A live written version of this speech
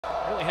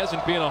Really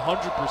hasn't been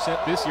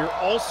 100% this year,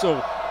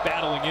 also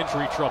battling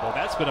injury trouble.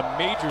 That's been a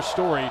major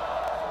story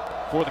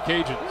for the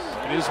Cajuns.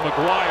 It is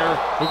McGuire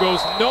who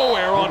goes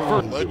nowhere on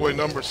first. Legway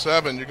number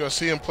 7, you're going to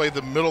see him play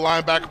the middle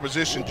linebacker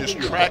position, just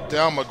track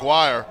down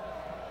McGuire.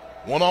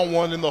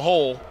 One-on-one in the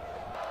hole.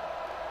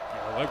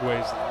 Yeah,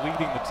 Legway's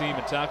leading the team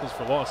in tackles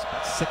for loss,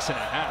 about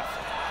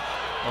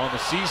 6.5 on the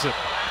season.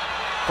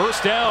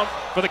 First down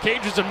for the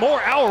Cajuns and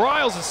more. Al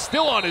Riles is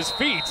still on his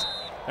feet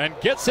and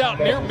gets out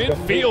near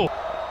midfield.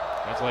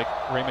 Guys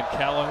like Raymond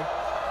Callow,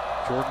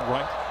 Jordan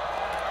Wright.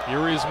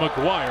 Here is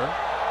McGuire,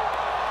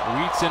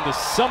 who eats into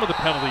some of the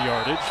penalty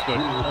yardage, but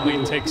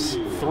only takes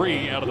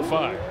 3 out of the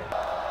 5.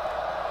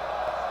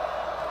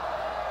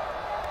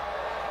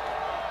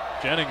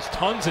 Jennings,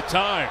 tons of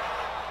time.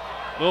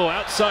 Little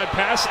outside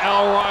pass,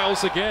 Al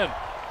Riles again.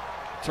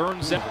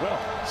 Turns out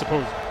well,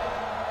 supposedly.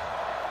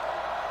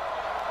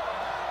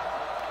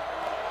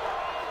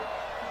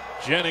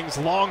 Jennings,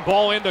 long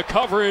ball into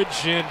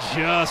coverage and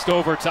just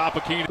over top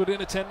of Keenan. Good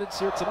in attendance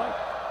here tonight.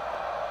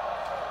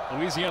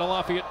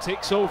 Louisiana-Lafayette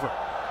takes over.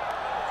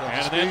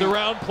 And an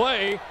end-around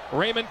play.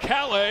 Raymond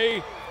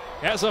Calais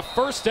has a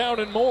first down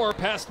and more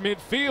past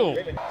midfield.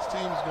 This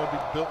team is going to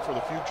be built for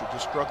the future,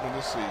 just struggling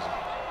this season.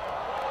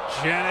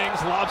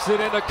 Jennings lobs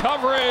it into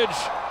coverage.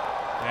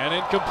 And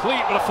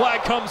incomplete, but a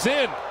flag comes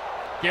in.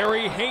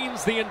 Gary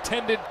Haynes, the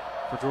intended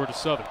for Georgia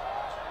Southern.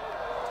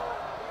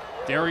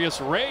 Darius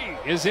Ray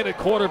is in at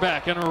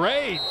quarterback, and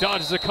Ray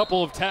dodges a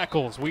couple of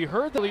tackles. We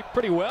heard the lead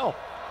pretty well.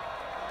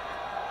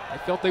 I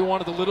felt they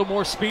wanted a little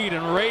more speed,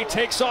 and Ray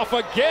takes off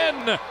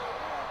again.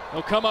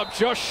 He'll come up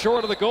just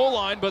short of the goal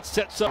line, but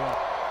sets up.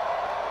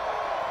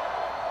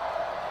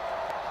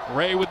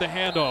 Ray with the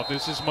handoff.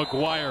 This is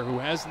McGuire, who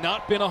has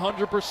not been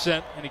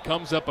 100%, and he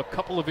comes up a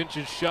couple of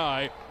inches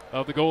shy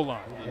of the goal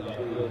line.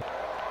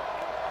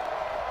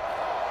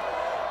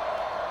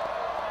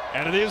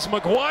 And it is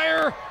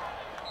McGuire,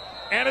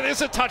 and it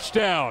is a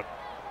touchdown.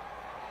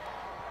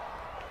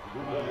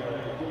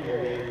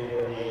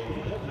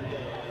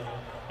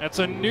 That's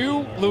a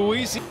new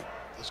Louisiana.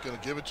 Just going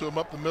to give it to him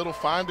up the middle,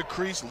 find a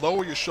crease,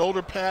 lower your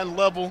shoulder pad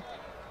level.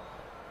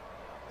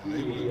 And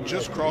they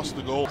just crossed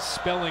the goal.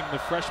 Spelling the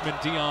freshman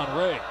Dion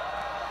Ray.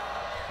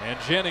 And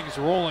Jennings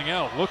rolling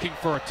out, looking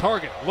for a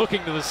target,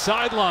 looking to the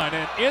sideline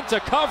and into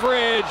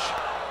coverage.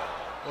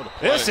 What a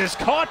play. This is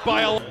caught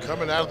by a...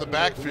 Coming out of the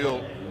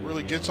backfield,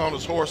 really gets on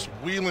his horse,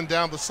 wheeling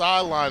down the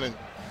sideline and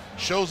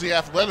shows the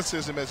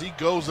athleticism as he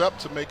goes up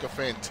to make a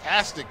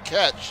fantastic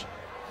catch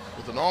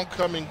with an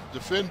oncoming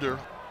defender.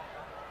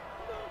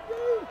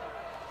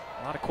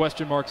 A lot of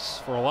question marks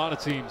for a lot of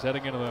teams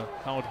heading into the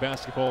college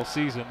basketball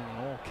season.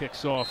 And all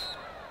kicks off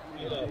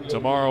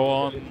tomorrow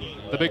on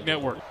the big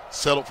network.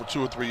 Settled for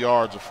 2 or 3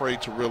 yards,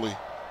 afraid to really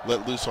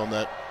let loose on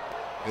that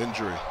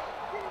injury.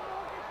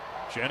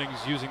 Jennings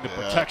using the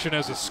protection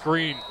as a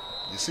screen.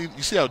 You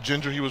see how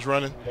ginger he was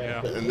running?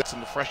 Yeah. And that's in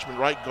the freshman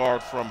right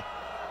guard from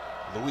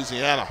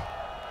Louisiana.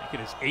 Making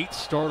his 8th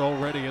start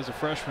already as a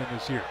freshman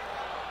this year.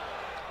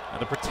 And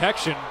the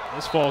protection,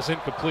 this falls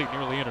incomplete,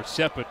 nearly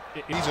intercepted.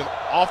 He's an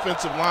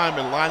offensive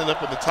lineman lining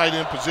up in the tight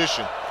end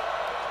position.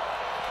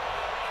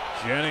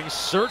 Jennings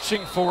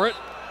searching for it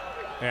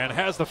and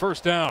has the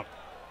first down.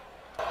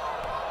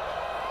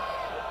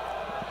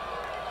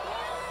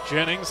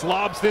 Jennings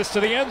lobs this to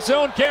the end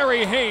zone.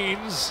 Gary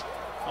Haynes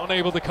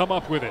unable to come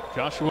up with it.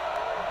 Joshua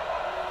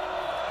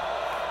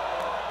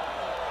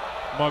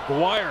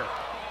McGuire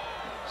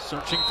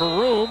searching for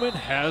room and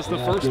has the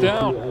first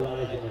down.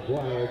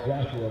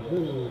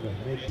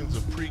 It's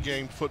a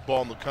pregame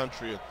football in the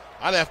country, and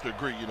I'd have to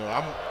agree. You know,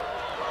 I'm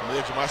on the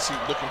edge of my seat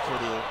looking for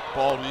the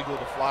bald eagle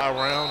to fly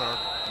around, our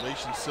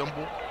nation's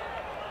symbol.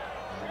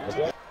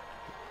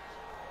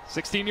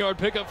 16-yard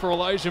pickup for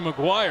Elijah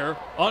McGuire.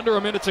 Under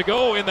a minute to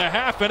go in the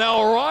half, and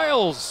Al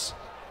Riles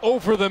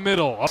over the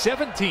middle.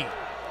 17.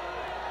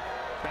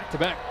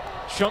 Back-to-back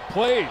chunk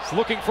plays,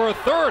 looking for a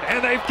third,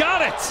 and they've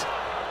got it.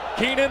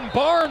 Keenan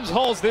Barnes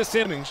hauls this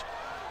in.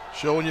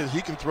 Showing you that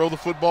he can throw the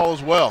football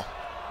as well.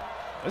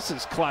 This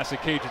is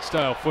classic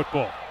Cajun-style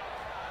football.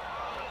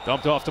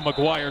 Dumped off to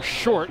McGuire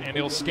short, and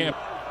he'll scamper.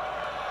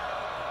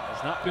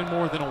 Has not been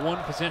more than a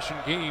one-possession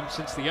game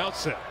since the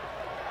outset.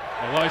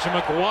 Elijah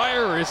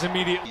McGuire is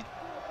immediately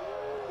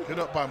hit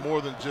up by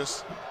more than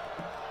just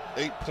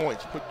 8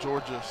 points. Put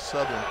Georgia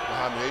Southern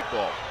behind the 8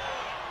 ball.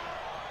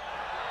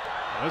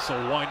 This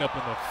will wind up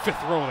in the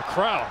 5th row of the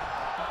crowd.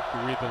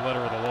 If you read the letter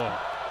of the law.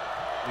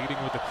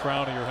 Leading with the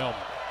crown of your helmet.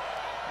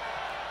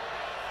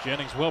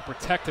 Jennings well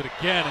protected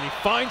again, and he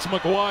finds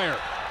McGuire.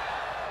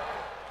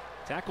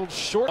 Tackled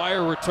short.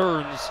 McGuire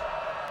returns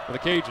for the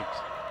Cajuns.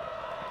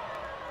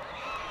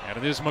 And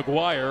it is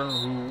McGuire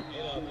who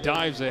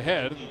dives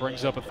ahead and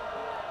brings up a...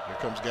 Here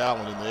comes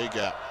Gallen in the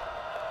A-gap.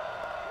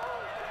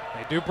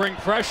 They do bring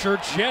pressure.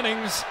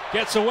 Jennings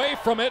gets away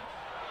from it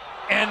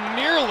and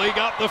nearly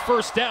got the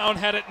first down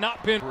had it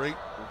not been... Great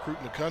recruit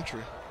in the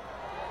country.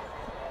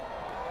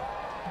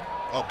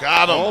 Oh,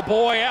 got him. Oh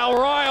boy, Al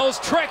Riles,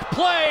 trick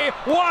play,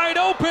 wide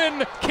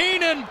open.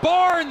 Keenan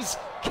Barnes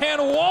can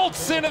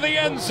waltz into the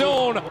end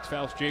zone.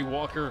 Fouls Jay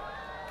Walker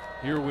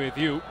here with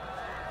you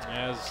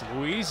as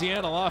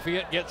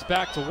UL-Lafayette gets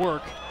back to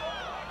work.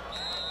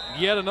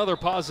 Yet another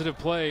positive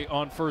play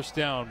on first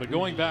down, but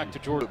going back to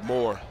Jordan.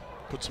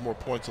 Put some more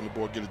points on the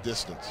board, get a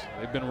distance.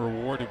 They've been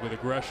rewarded with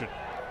aggression.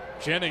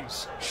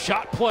 Jennings,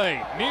 shot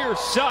play, near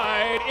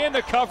side,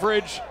 into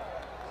coverage.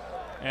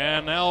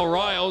 And now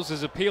Riles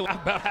is appealing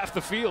about half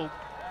the field,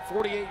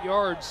 48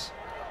 yards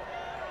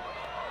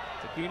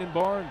to Keenan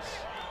Barnes.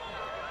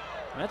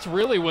 And that's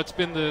really what's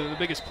been the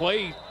biggest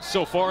play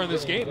so far in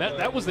this game.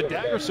 That was the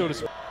dagger, so to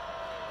speak.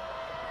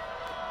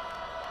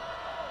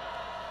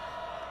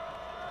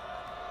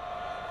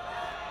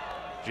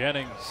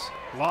 Jennings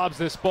lobs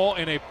this ball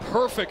in a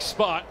perfect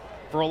spot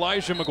for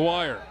Elijah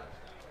McGuire.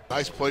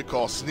 Nice play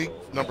call. Sneak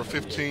number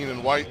 15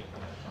 in white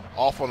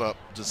off on a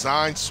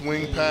design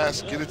swing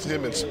pass. Get it to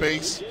him in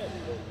space.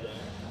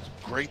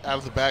 Great out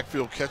of the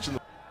backfield catching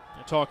the.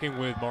 Talking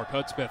with Mark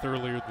Hudspeth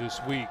earlier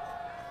this week.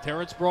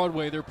 Terrence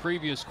Broadway, their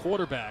previous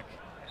quarterback,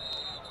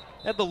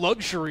 had the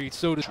luxury,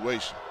 so to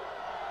situation.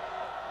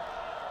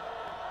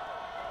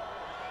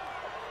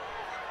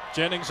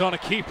 Jennings on a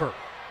keeper.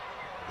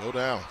 Go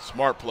down.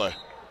 Smart play.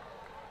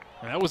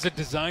 And that was a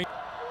design.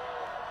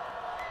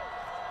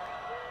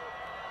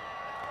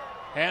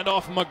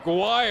 Handoff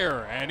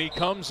McGuire, and he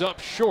comes up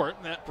short.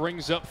 That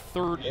brings up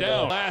third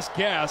down. Last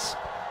gasp.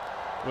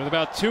 With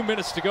about 2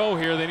 minutes to go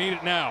here, they need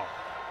it now.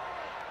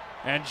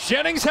 And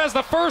Jennings has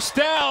the first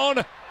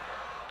down.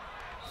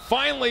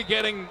 Finally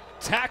getting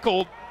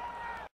tackled